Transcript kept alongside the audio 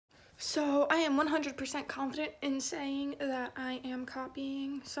So I am 100% confident in saying that I am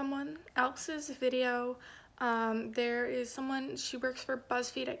copying someone else's video. There is someone, she works for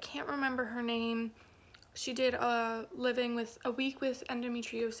BuzzFeed, I can't remember her name. She did a week with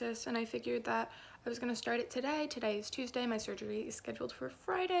endometriosis, and I figured that I was going to start it today. Today is Tuesday, my surgery is scheduled for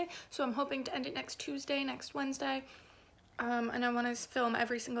Friday, so I'm hoping to end it next Tuesday, next Wednesday. And I want to film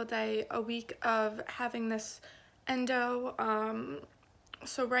every single day a week of having this endo.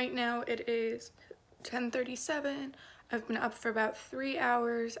 So right now it is 10:37. I've been up for about 3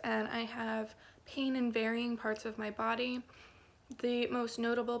 hours and I have pain in varying parts of my body. The most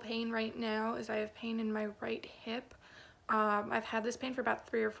notable pain right now is I have pain in my right hip. I've had this pain for about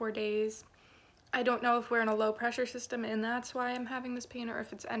 3 or 4 days. I don't know if we're in a low pressure system and that's why I'm having this pain, or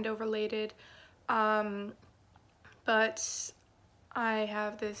if it's endo related. But I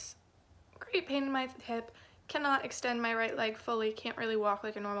have this great pain in my hip. Cannot extend my right leg fully, can't really walk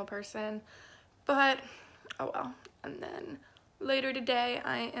like a normal person, but oh well. And then later today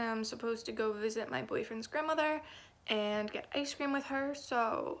I am supposed to go visit my boyfriend's grandmother and get ice cream with her,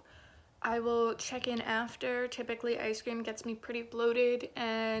 so I will check in after. Typically ice cream gets me pretty bloated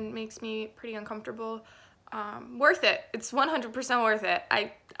and makes me pretty uncomfortable. Worth it. It's 100% worth it.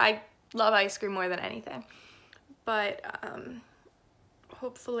 I love ice cream more than anything, but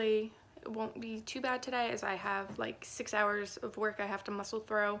hopefully it won't be too bad today, as I have like 6 hours of work I have to muscle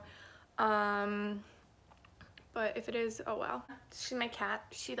through. But if it is, oh well. She's my cat.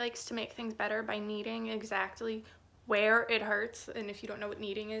 She likes to make things better by kneading exactly where it hurts. And if you don't know what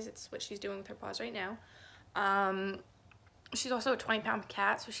kneading is, it's what she's doing with her paws right now. She's also a 20-pound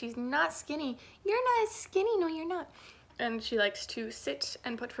cat, so she's not skinny. You're not skinny, no you're not. And she likes to sit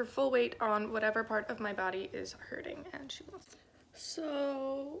and put her full weight on whatever part of my body is hurting, and she wants.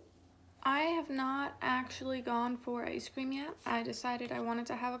 So I have not actually gone for ice cream yet. I decided I wanted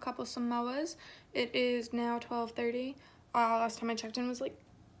to have a couple Samoas. It is now 12:30. Last time I checked in was like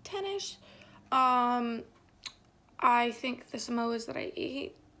 10-ish. I think the Samoas that I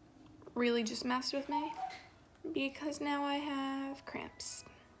ate really just messed with me because now I have cramps.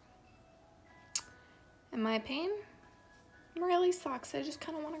 And my pain really sucks. I just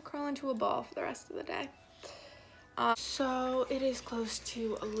kind of want to curl into a ball for the rest of the day. So it is close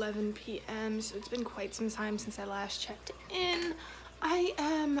to 11 p.m. so it's been quite some time since I last checked in. I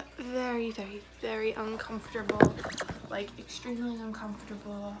am very, very, very uncomfortable, like extremely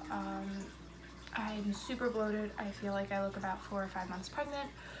uncomfortable. I'm super bloated. I feel like I look about 4 or 5 months pregnant.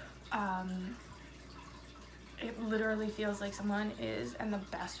 It literally feels like someone is, and the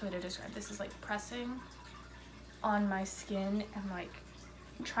best way to describe this is like pressing on my skin and like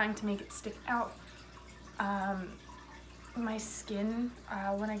trying to make it stick out. My skin,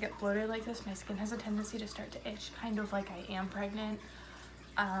 when I get bloated like this, my skin has a tendency to start to itch, kind of like I am pregnant.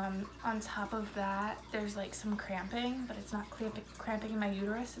 On top of that, there's like some cramping, but it's not cramping in my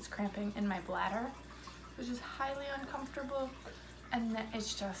uterus, it's cramping in my bladder, which is highly uncomfortable. And then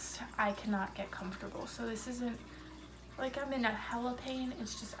it's just, I cannot get comfortable. So this isn't like I'm in a hella pain,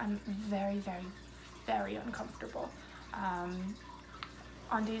 it's just I'm very, very, very uncomfortable.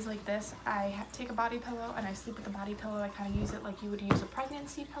 On days like this, I take a body pillow and I sleep with the body pillow. I kind of use it like you would use a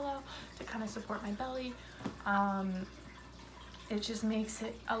pregnancy pillow to kind of support my belly. It just makes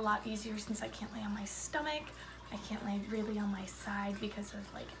it a lot easier since I can't lay on my stomach. I can't lay really on my side because of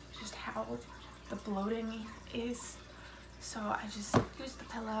like just how the bloating is. So I just use the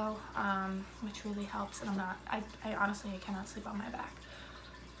pillow, which really helps, and I honestly, I cannot sleep on my back.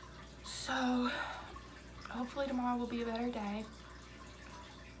 So hopefully tomorrow will be a better day.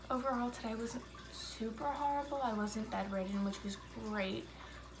 Overall, today wasn't super horrible. I wasn't bedridden, which was great,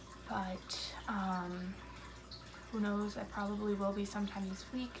 but who knows, I probably will be sometime this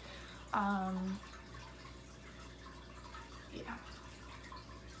week. Yeah.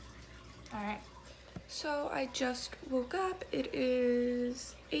 Alright. So I just woke up. It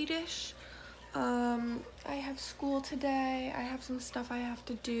is 8-ish. I have school today. I have some stuff I have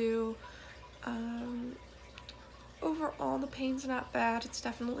to do. Overall, the pain's not bad. It's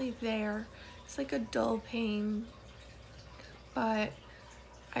definitely there. It's like a dull pain, but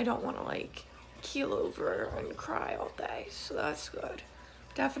I don't want to like keel over and cry all day, so that's good.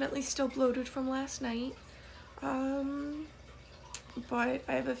 Definitely still bloated from last night, but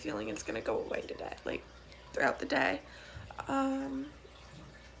I have a feeling it's gonna go away today, like throughout the day.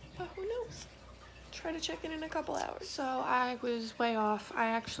 But who knows? Try to check in a couple hours. So I was way off. I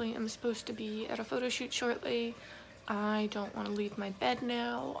actually am supposed to be at a photo shoot shortly. I don't want to leave my bed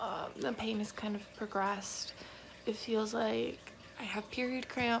now. The pain has kind of progressed. It feels like I have period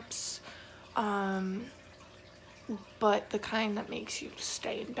cramps. but the kind that makes you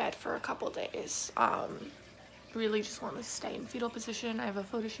stay in bed for a couple days. Really just want to stay in fetal position. I have a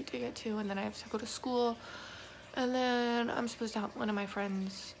photo shoot to get to, and then I have to go to school, and then I'm supposed to help one of my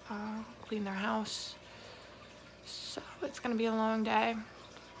friends clean their house. So it's gonna be a long day,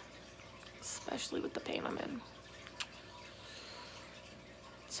 especially with the pain I'm in.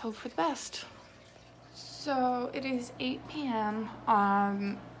 Let's hope for the best. So it is 8 p.m.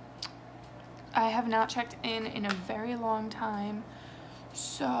 I have not checked in a very long time.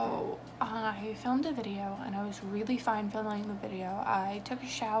 So I filmed a video and I was really fine filming the video. I took a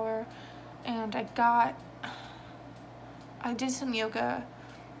shower and I did some yoga,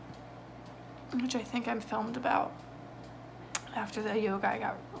 which I think I'm filmed about. After the yoga, I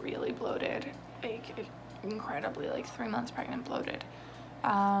got really bloated, like incredibly, like 3 months pregnant bloated,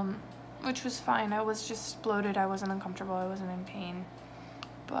 which was fine. I was just bloated. I wasn't uncomfortable. I wasn't in pain,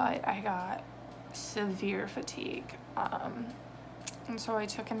 but I got severe fatigue. And so I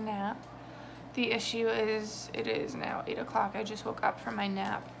took a nap. The issue is it is now 8 o'clock. I just woke up from my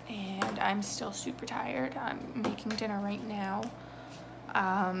nap and I'm still super tired. I'm making dinner right now.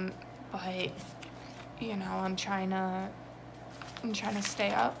 But you know, I'm trying to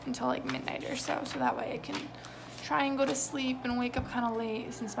stay up until like midnight or so that way I can try and go to sleep and wake up kind of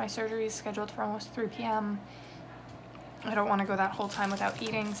late since my surgery is scheduled for almost 3 p.m. I don't want to go that whole time without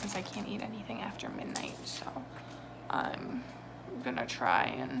eating since I can't eat anything after midnight, so I'm gonna try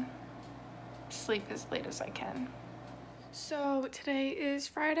and sleep as late as I can. So today is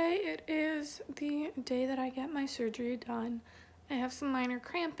Friday. It is the day that I get my surgery done. I have some minor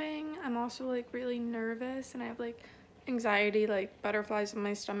cramping. I'm also like really nervous and I have like anxiety, like butterflies in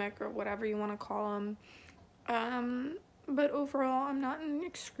my stomach or whatever you want to call them. But overall I'm not in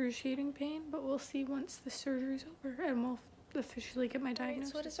excruciating pain, but we'll see once the surgery's over and we'll officially get my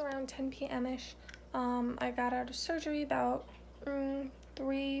diagnosis. So it is around 10 p.m.-ish. I got out of surgery about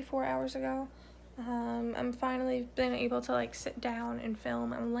 3-4 hours ago. I'm finally been able to like sit down and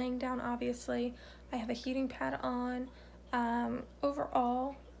film. I'm laying down, obviously. I have a heating pad on.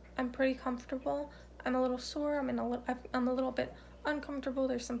 Overall, I'm pretty comfortable. I'm a little sore. I'm a little bit uncomfortable.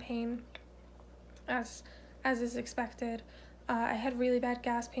 There's some pain, as is expected. I had really bad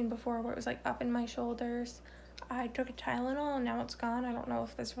gas pain before, where it was like up in my shoulders. I took a Tylenol and now it's gone. I don't know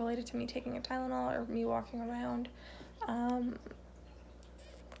if that's related to me taking a Tylenol or me walking around.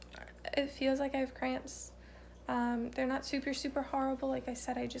 It feels like I have cramps. They're not super horrible. Like I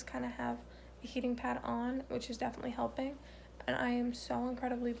said, I just kind of have a heating pad on, which is definitely helping. And I am so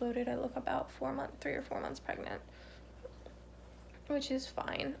incredibly bloated. I look about 3 or 4 months pregnant, which is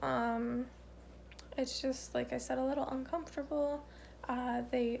fine. It's just, like I said, a little uncomfortable.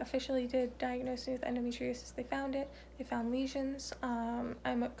 They officially did diagnose me with endometriosis. They found it. They found lesions.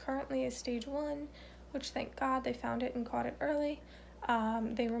 I'm currently a stage 1, which thank God they found it and caught it early.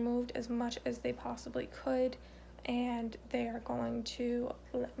 They removed as much as they possibly could, and they are going to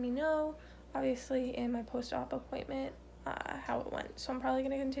let me know, obviously, in my post-op appointment, how it went. So I'm probably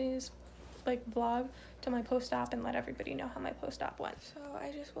going to continue this like vlog to my post-op and let everybody know how my post-op went. So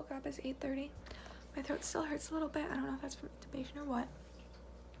I just woke up. It's 8:30. My throat still hurts a little bit. I don't know if that's from intubation or what.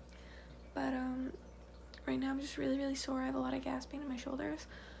 But right now I'm just really sore. I have a lot of gas pain in my shoulders.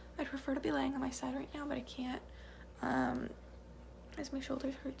 I'd prefer to be laying on my side right now, but I can't. As my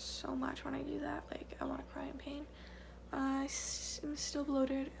shoulders hurt so much when I do that. Like, I want to cry in pain. I'm still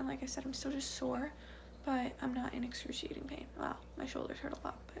bloated, and like I said, I'm still just sore, but I'm not in excruciating pain. Wow, my shoulders hurt a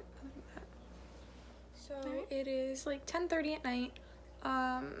lot, but other than that. So it is like 10:30 at night.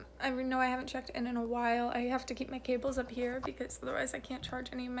 I know I haven't checked in a while. I have to keep my cables up here because otherwise I can't charge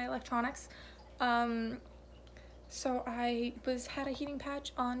any of my electronics. So I had a heating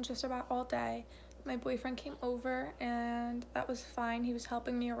patch on just about all day. My boyfriend came over and that was fine. He was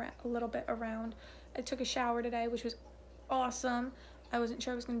helping me a little bit around. I took a shower today, which was awesome. I wasn't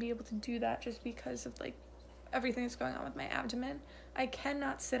sure I was going to be able to do that just because of like everything that's going on with my abdomen. I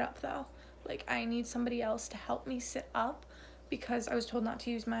cannot sit up though. Like, I need somebody else to help me sit up because I was told not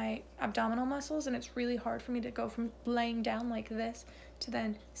to use my abdominal muscles, and it's really hard for me to go from laying down like this to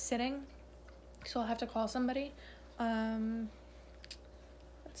then sitting. So I'll have to call somebody. Let's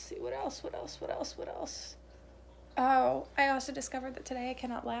see, what else? Oh, I also discovered that today I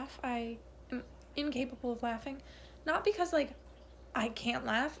cannot laugh. I am incapable of laughing. Not because, like, I can't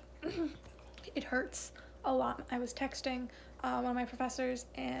laugh. It hurts a lot. I was texting one of my professors,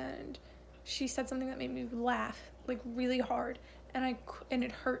 and she said something that made me laugh, like, really hard. And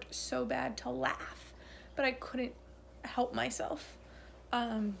it hurt so bad to laugh, but I couldn't help myself.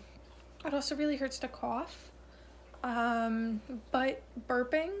 It also really hurts to cough. But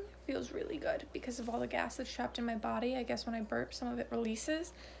burping feels really good because of all the gas that's trapped in my body. I guess when I burp, some of it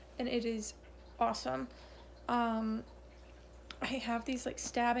releases, and it is awesome. I have these like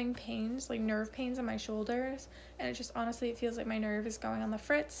stabbing pains, like nerve pains in my shoulders, and it just honestly, it feels like my nerve is going on the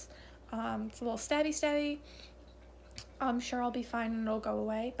fritz. It's a little stabby. I'm sure I'll be fine and it'll go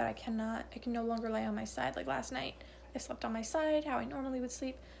away, but I can no longer lay on my side. Like last night, I slept on my side, how I normally would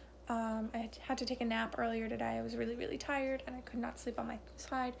sleep. I had to take a nap earlier today. I was really, really tired, and I could not sleep on my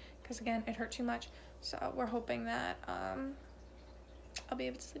side because, again, it hurt too much. So we're hoping that I'll be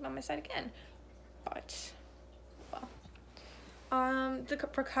able to sleep on my side again. But, well. The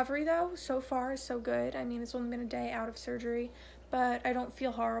recovery, though, so far is so good. I mean, it's only been a day out of surgery, but I don't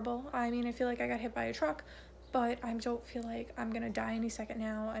feel horrible. I mean, I feel like I got hit by a truck, but I don't feel like I'm gonna die any second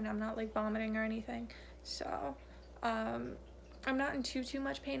now, and I'm not like vomiting or anything. So I'm not in too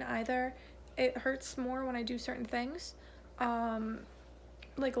much pain either. It hurts more when I do certain things,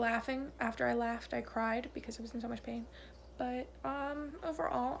 like laughing. After I laughed, I cried because I was in so much pain. But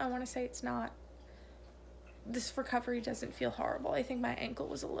overall, I want to say this recovery doesn't feel horrible. I think my ankle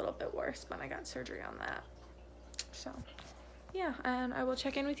was a little bit worse when I got surgery on that. So yeah, and I will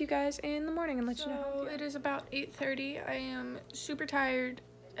check in with you guys in the morning and let you know. So it is about 8:30. I am super tired.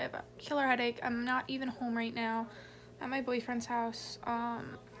 I have a killer headache. I'm not even home right now. At my boyfriend's house. I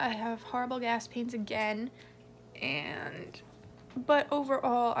have horrible gas pains again, but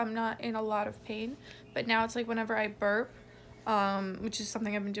overall I'm not in a lot of pain. But now it's like whenever I burp, which is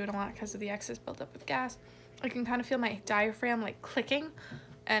something I've been doing a lot because of the excess buildup of gas, I can kind of feel my diaphragm like clicking,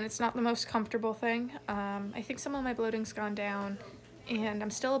 and it's not the most comfortable thing. I think some of my bloating's gone down, and I'm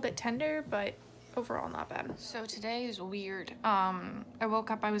still a bit tender, but overall not bad. So today is weird. I woke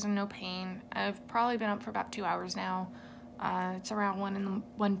up, I was in no pain. I've probably been up for about 2 hours now. It's around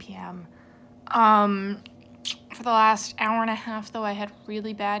 1 p.m. For the last hour and a half though, I had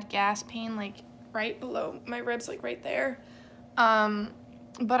really bad gas pain, like right below my ribs, like right there. But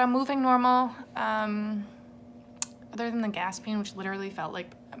I'm moving normal. Other than the gas pain, which literally felt like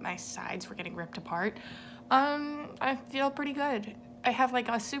my sides were getting ripped apart, I feel pretty good. I have like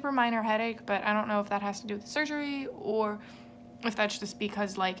a super minor headache, but I don't know if that has to do with the surgery or if that's just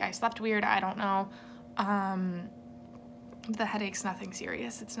because like I slept weird. I don't know. The headache's nothing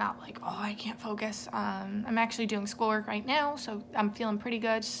serious. It's not like, oh, I can't focus. I'm actually doing schoolwork right now, so I'm feeling pretty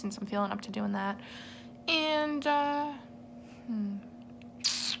good since I'm feeling up to doing that. And I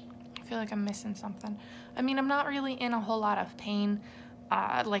feel like I'm missing something. I mean, I'm not really in a whole lot of pain.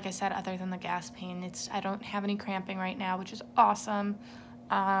 Like I said, other than the gas pain, I don't have any cramping right now, which is awesome.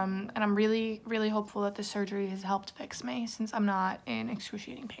 And I'm really, really hopeful that the surgery has helped fix me since I'm not in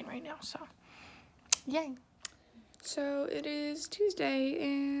excruciating pain right now, so yay. So it is Tuesday,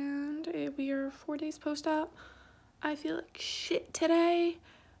 and we are 4 days post-op. I feel like shit today.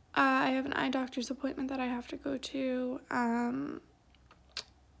 I have an eye doctor's appointment that I have to go to.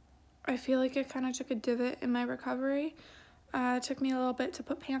 I feel like it kind of took a divot in my recovery. It took me a little bit to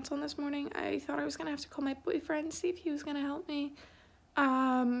put pants on this morning. I thought I was going to have to call my boyfriend, see if he was going to help me.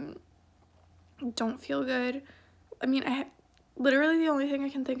 Don't feel good. I mean, literally the only thing I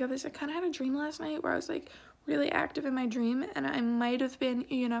can think of is I kind of had a dream last night where I was like really active in my dream, and I might have been,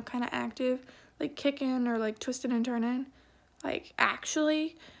 you know, kind of active, like kicking or like twisting and turning, like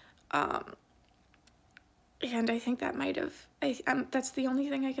actually. And I think that might have, that's the only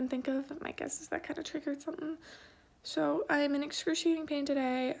thing I can think of. My guess is that kind of triggered something. So I'm in excruciating pain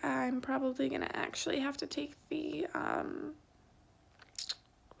today. I'm probably gonna actually have to take the,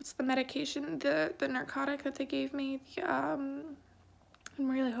 what's the medication, the narcotic that they gave me. I'm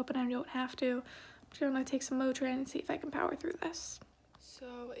really hoping I don't have to. I'm gonna take some Motrin and see if I can power through this.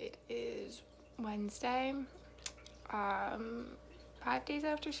 So it is Wednesday, 5 days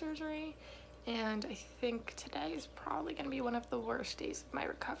after surgery, and I think today is probably gonna be one of the worst days of my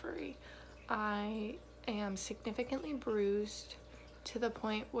recovery. I am significantly bruised to the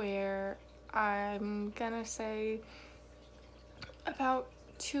point where I'm gonna say about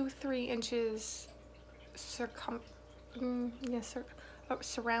 2-3 inches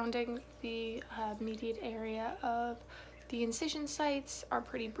surrounding the immediate area of the incision sites are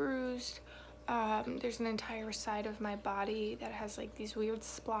pretty bruised. There's an entire side of my body that has like these weird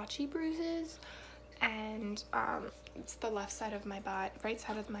splotchy bruises, and it's the left side of my body, right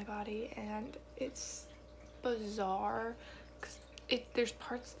side of my body, and it's bizarre because there's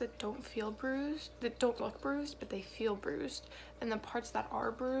parts that don't feel bruised, that don't look bruised, but they feel bruised, and the parts that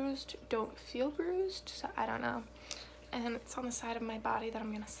are bruised don't feel bruised, so I don't know. And it's on the side of my body that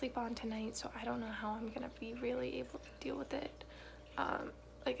I'm gonna sleep on tonight, so I don't know how I'm gonna be really able to deal with it.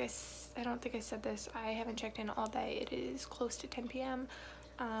 Like I don't think I said this, I haven't checked in all day. It is close to 10 p.m.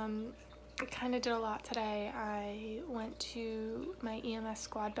 I kind of did a lot today. I went to my EMS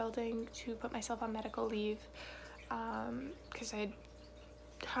squad building to put myself on medical leave because I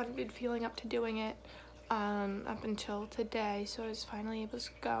hadn't been feeling up to doing it up until today, so I was finally able to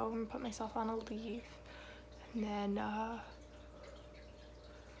go and put myself on a leave. And then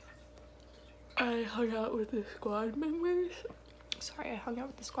I hung out with the squad members. I hung out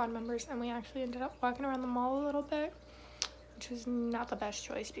with the squad members and we actually ended up walking around the mall a little bit, which was not the best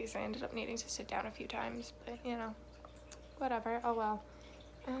choice because I ended up needing to sit down a few times, but you know, whatever, oh well.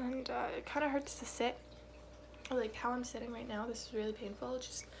 And it kind of hurts to sit, like how I'm sitting right now. This is really painful,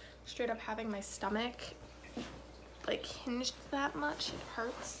 just straight up having my stomach like hinged that much, it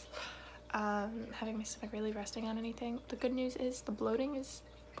hurts. Having my stomach really resting on anything. The good news is the bloating is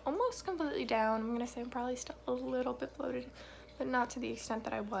almost completely down. I'm gonna say I'm probably still a little bit bloated, but not to the extent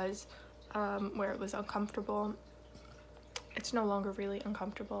that I was, where it was uncomfortable. It's no longer really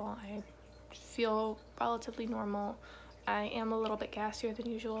uncomfortable. I feel relatively normal. I am a little bit gassier than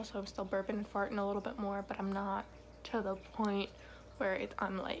usual, so I'm still burping and farting a little bit more, but I'm not to the point where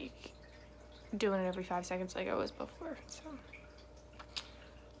I'm like doing it every 5 seconds like I was before. So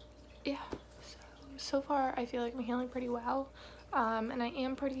yeah, so far I feel like I'm healing pretty well, and I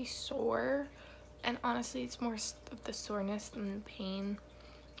am pretty sore, and honestly it's more of the soreness than the pain.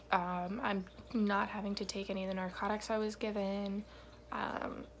 I'm not having to take any of the narcotics I was given,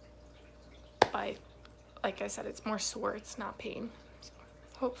 but like I said, it's more sore, it's not pain. So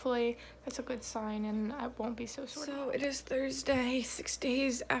hopefully that's a good sign and I won't be so sore. So it is Thursday, 6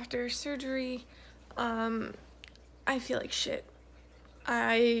 days after surgery. I feel like shit.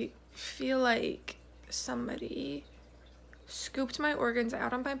 I feel like somebody scooped my organs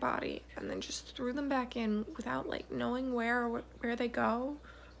out of my body and then just threw them back in without like knowing where they go,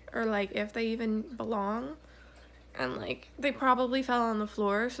 or like if they even belong. And like they probably fell on the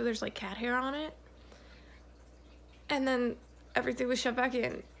floor, so there's like cat hair on it, and then everything was shoved back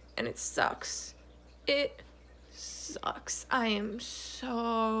in, and it sucks. It sucks. I am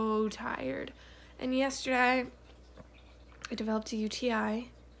so tired. And yesterday I developed a UTI,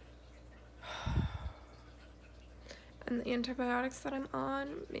 and the antibiotics that I'm on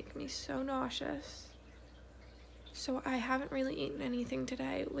make me so nauseous. So I haven't really eaten anything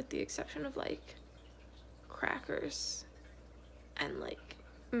today, with the exception of like crackers and like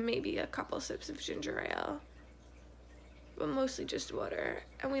maybe a couple sips of ginger ale, but mostly just water.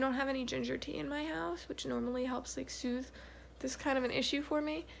 And we don't have any ginger tea in my house, which normally helps like soothe this kind of an issue for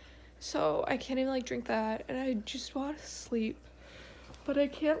me. So I can't even like drink that, and I just want to sleep, but I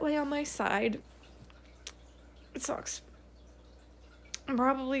can't lay on my side. It sucks. I'm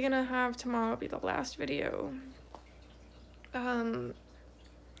probably gonna have tomorrow be the last video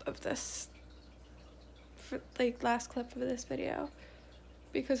of this, for like last clip of this video,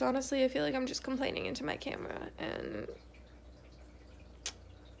 because honestly I feel like I'm just complaining into my camera, and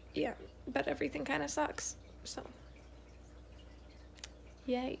yeah, but everything kind of sucks, so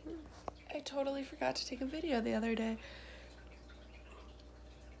yay. I totally forgot to take a video the other day.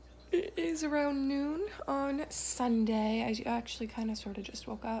 It is around noon on Sunday. I actually kind of sort of just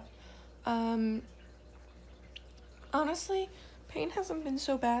woke up. Honestly, pain hasn't been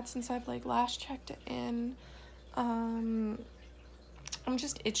so bad since I've like last checked in. I'm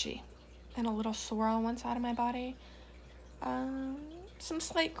just itchy and a little sore on one side of my body. Some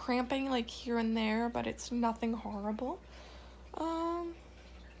slight cramping like here and there, but it's nothing horrible.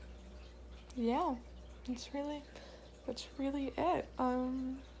 Yeah, that's really it.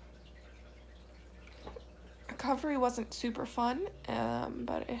 Recovery wasn't super fun,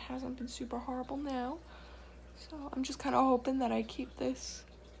 but it hasn't been super horrible now. So I'm just kind of hoping that I keep this.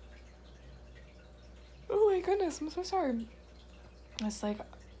 Oh my goodness, I'm so sorry. It's like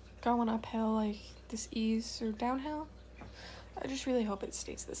going uphill, like this ease or downhill. I just really hope it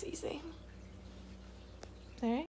stays this easy. Alright?